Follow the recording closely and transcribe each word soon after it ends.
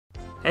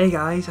Hey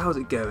guys, how's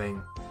it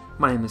going?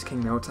 My name is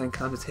kingtimmeh and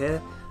I'm just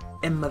here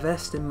in my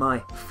vest, in my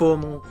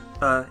formal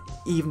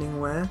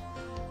evening wear.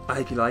 I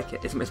hope you like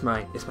it. It's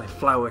my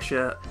flower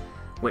shirt,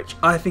 which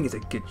I think is a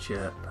good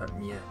shirt. But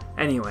yeah.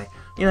 Anyway,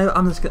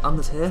 I'm just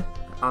here.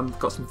 I've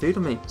got some food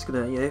on me. Just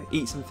gonna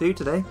eat some food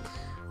today.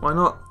 Why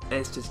not?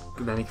 It's just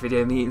gonna make a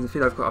video of me eating the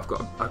food. I've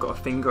got a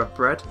finger of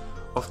bread,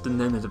 often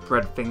known as a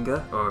bread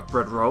finger or a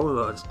bread roll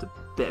or just a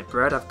bit of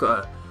bread. I've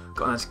got a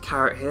nice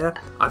carrot here.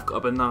 I've got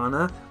a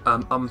banana,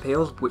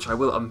 unpeeled, which I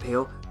will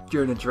unpeel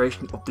during the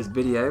duration of this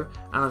video,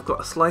 and I've got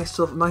a slice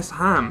of nice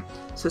ham.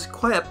 So it's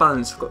quite a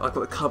balance. I've got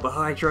the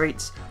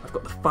carbohydrates, I've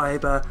got the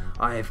fibre,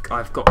 I've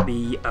got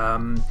the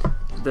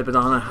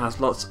banana has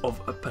lots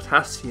of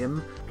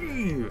potassium.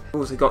 I've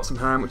also got some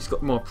ham, which has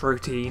got more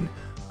protein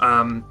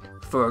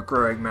for a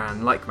growing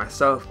man like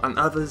myself and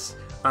others.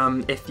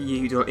 If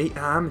you don't eat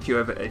ham, if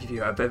you're a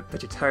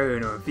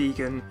vegetarian or a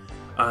vegan,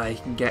 you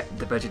can get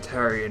the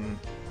vegetarian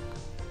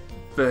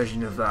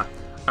version of that.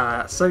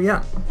 So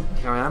yeah,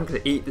 here I am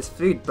going to eat this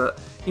food, but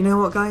you know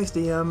what guys,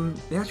 the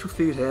actual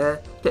food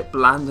here, a bit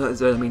bland on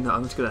its own. I mean,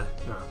 I'm just gonna,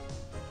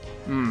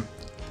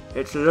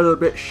 it's a little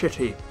bit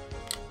shitty,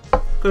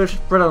 but it's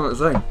just bread on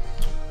its own,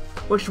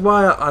 which is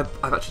why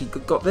I've actually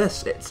got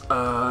this. It's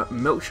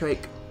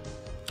milkshake.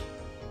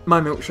 My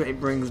milkshake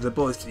brings the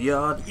boys to the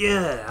yard,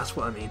 yeah, that's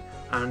what I mean,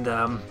 and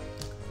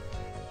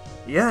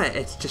yeah,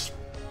 it's just,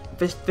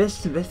 this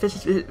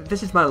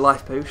is my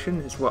life potion.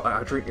 It's what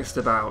I drink this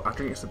about. I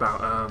drink this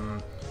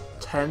about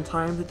 10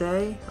 times a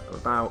day.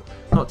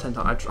 Not 10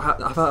 times.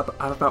 I have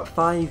about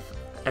 5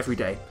 every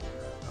day.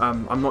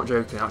 I'm not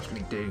joking. I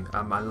actually do.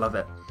 I love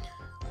it.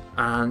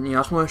 And I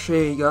just want to show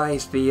you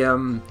guys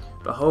the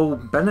whole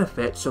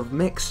benefits of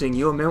mixing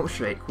your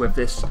milkshake with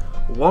this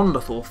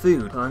wonderful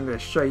food. And I'm going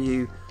to show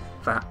you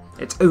that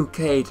it's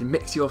okay to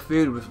mix your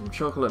food with some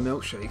chocolate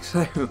milkshake.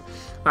 So,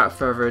 without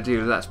further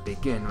ado, let's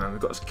begin. We've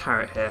got this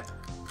carrot here.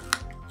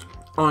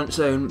 On its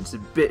own, it's a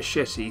bit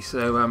shitty,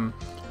 so I'm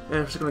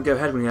just going to go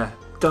ahead and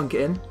dunk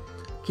it in.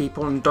 Keep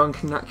on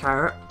dunking that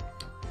carrot.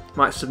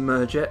 Might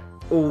submerge it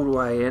all the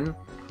way in,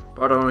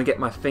 but I don't want to get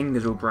my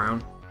fingers all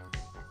brown.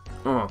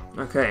 Oh,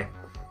 okay.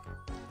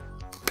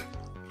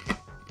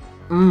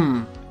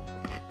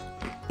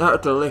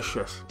 That's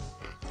delicious.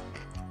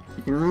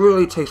 You can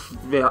really taste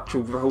the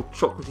whole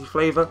chocolatey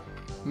flavour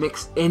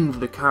mixed in with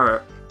the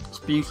carrot. It's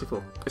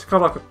beautiful. It's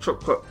kind of like a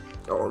chocolate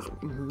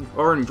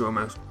orange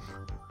almost.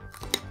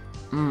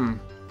 So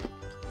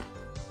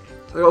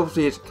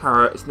obviously it's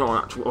carrot. It's not an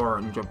actual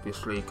orange,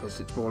 obviously,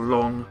 because it's more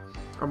long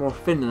and more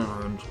thin than an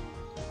orange.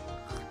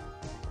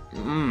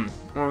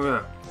 Oh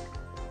yeah.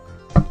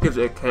 Gives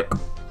it a kick.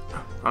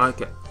 I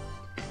like it.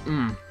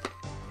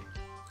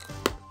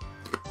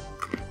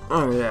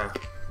 Oh yeah.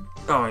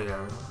 Oh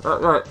yeah,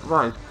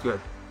 that is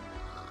good.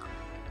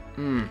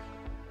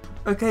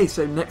 Okay,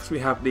 so next we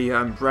have the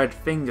bread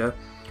finger,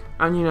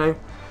 and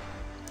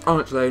on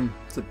its own,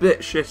 it's a bit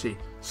shitty.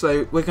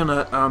 So we're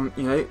gonna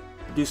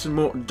do some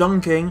more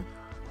dunking.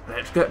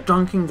 Let's get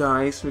dunking,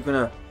 guys. We're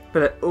gonna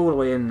put it all the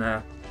way in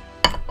there,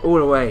 all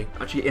the way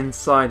actually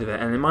inside of it,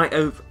 and it might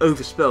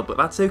overspill, but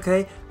that's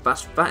okay.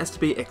 That is to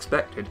be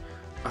expected.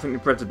 I think the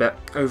bread's a bit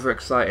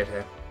overexcited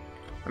here.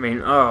 I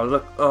mean, oh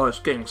look, oh it's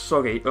getting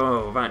soggy.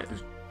 Oh, that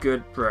is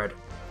good bread.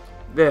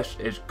 This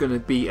is gonna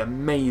be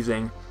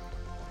amazing.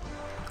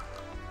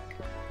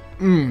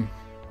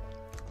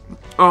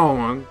 Oh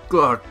my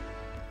god.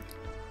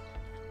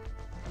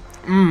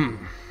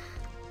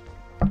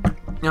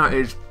 That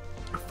is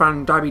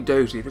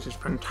fandabby-dozy. This is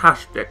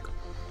fantastic.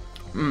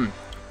 You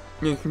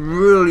can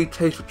really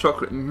taste the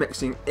chocolate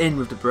mixing in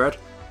with the bread,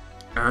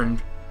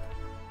 and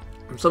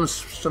some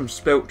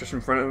spilt just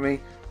in front of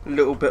me, a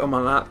little bit on my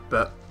lap,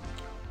 but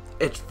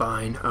it's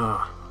fine.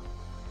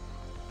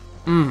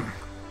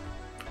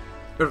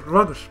 It's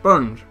like a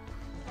sponge.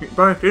 You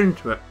bite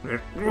into it, and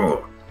it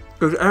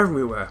goes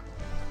everywhere.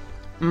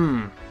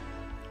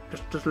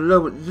 Just a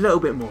little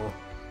bit more.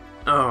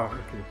 Oh,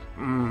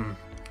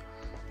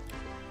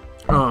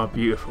 oh,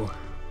 beautiful.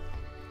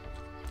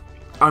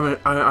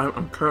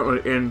 I'm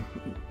currently in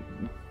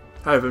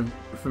heaven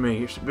for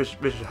me. This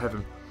is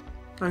heaven.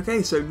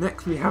 Okay, so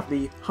next we have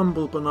the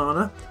humble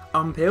banana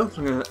unpeeled.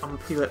 So I'm going to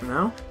unpeel it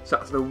now. So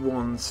that's the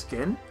 1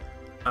 skin,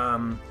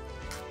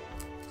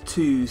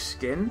 2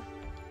 skin,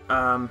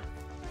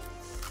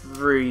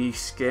 3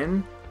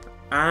 skin,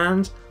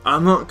 and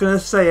I'm not going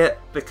to say it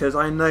because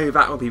I know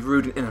that will be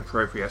rude and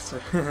inappropriate. So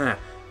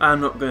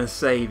I'm not going to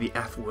say the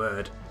F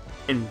word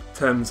in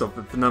terms of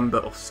the number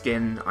of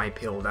skin I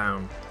peel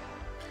down.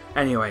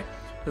 Anyway,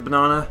 the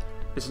banana.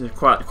 This is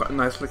quite a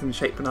nice looking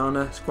shaped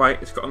banana. It's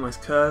got a nice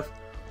curve.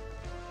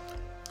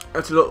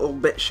 It's a little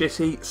bit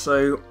shitty,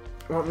 so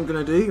what I'm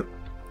going to do,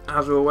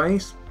 as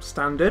always,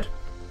 standard,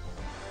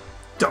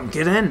 dunk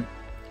it in.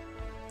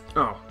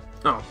 Oh,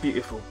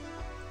 beautiful.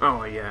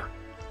 Oh yeah,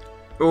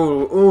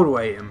 all the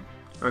way in.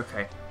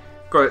 Okay,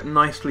 got it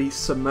nicely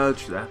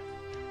submerged there,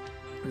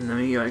 and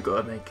then you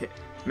got to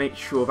make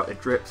sure that the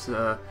drips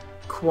are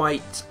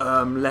quite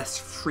less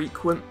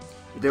frequent.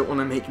 You don't want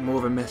to make more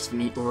of a mess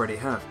than you already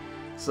have.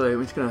 So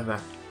we're just gonna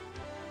have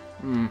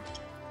a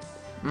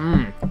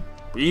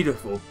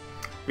beautiful.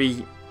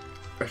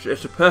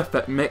 It's a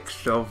perfect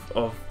mix of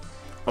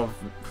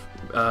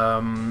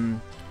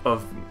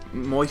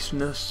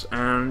moistness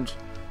and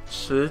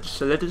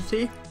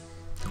solidity.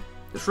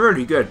 It's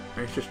really good.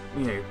 It's just,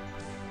 you know,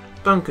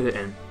 dunk it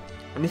in.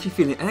 And if you're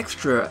feeling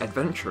extra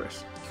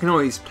adventurous, you can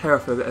always tear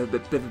off a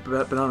bit of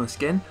banana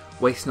skin,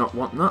 waste not,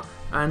 want not,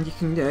 and you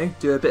can, you know,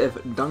 do a bit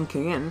of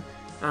dunking in,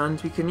 and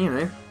we can, you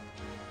know,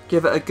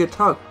 give it a good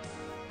tug.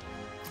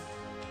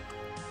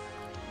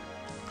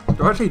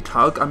 Do I say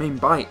tug? I mean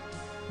bite.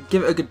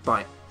 Give it a good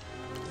bite.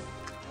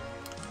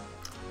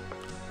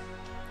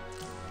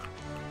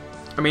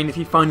 I mean, if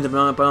you find the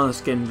banana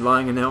skin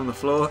lying in there on the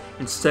floor,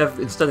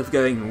 instead of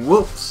going,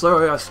 whoops,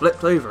 sorry, I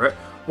slipped over it,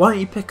 why don't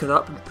you pick it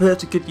up and put it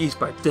to good use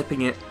by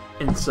dipping it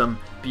in some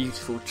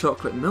beautiful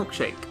chocolate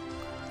milkshake.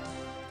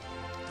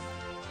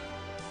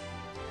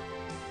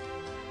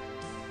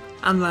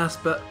 And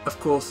last but of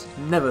course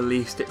never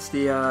least, it's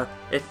the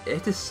it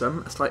is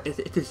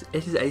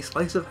a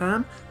slice of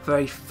ham,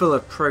 very full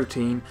of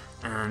protein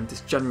and this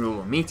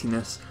general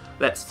meatiness.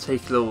 Let's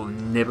take a little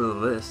nibble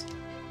of this.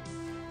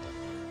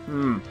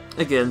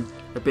 Again,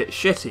 a bit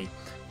shitty,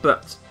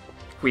 but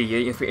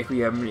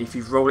if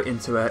you roll it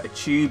into a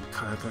tube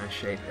kind of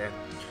shape here,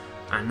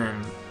 and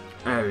then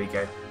there we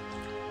go,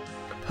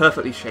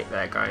 perfectly shaped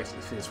there, guys.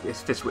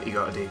 This is what you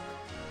gotta do.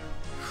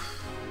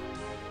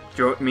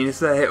 Do you want me to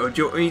say it, or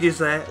do you want me to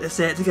say it? Let's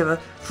say it together.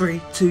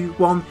 3, 2,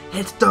 1.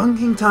 It's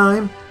dunking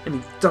time. Let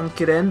me dunk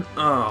it in.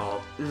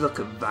 Oh, look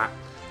at that.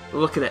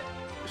 Look at it.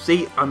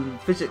 See, I'm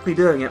physically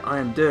doing it. I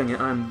am doing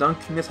it. I am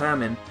dunking this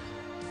ham in,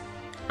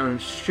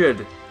 and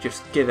should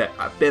just give it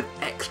a bit of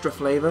extra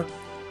flavour.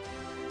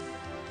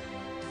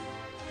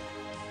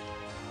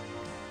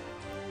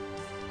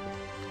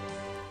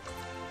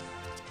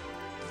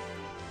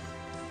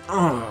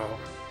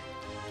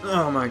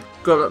 Oh my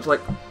god, that's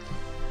like,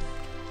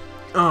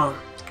 oh,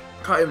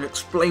 can't even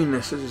explain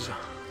this.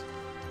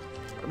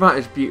 That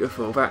is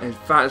beautiful. That is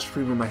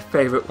probably one of my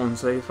favourite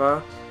ones so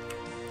far.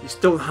 You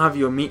still have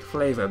your meat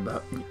flavour,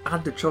 but you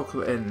add the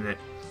chocolate in it.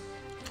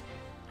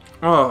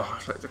 Oh,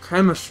 it's like the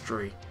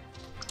chemistry.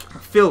 I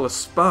feel the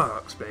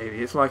sparks,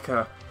 baby. It's like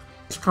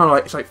it's kind of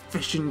like, it's like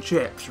fish and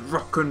chips,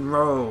 rock and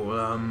roll.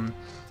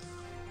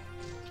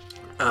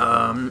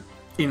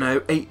 You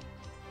know,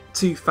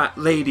 two fat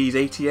ladies,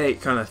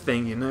 88 kind of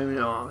thing. You know,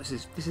 oh, this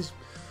is,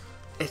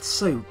 it's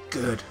so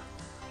good.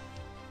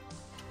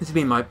 This has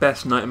been my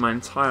best night of my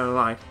entire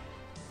life.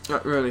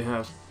 It really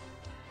has.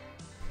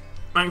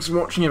 Thanks for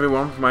watching,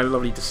 everyone, for my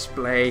lovely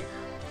display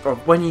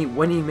of when you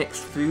mix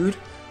food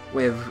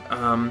with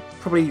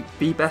probably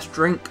the best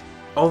drink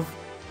of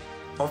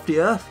the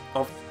earth,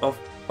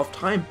 of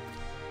time,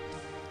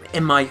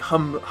 in my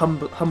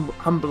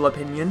humble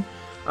opinion.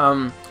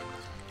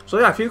 So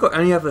yeah, if you've got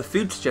any other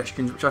food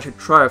suggestions which I should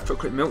try with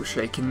chocolate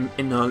milkshake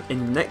in the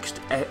next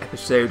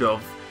episode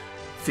of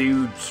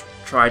Foods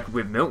Tried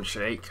with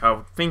Milkshake,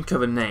 I'll think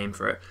of a name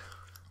for it.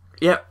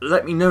 Yeah,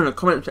 let me know in the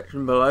comment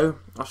section below.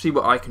 I'll see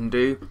what I can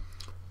do.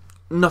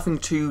 Nothing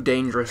too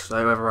dangerous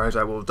though, otherwise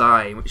I will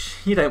die, which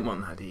you don't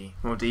want that, do you?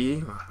 Or do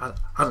you? I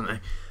don't know.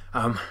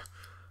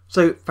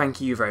 So thank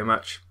you very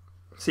much.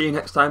 See you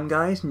next time,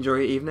 guys. Enjoy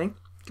your evening.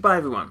 Goodbye,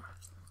 everyone.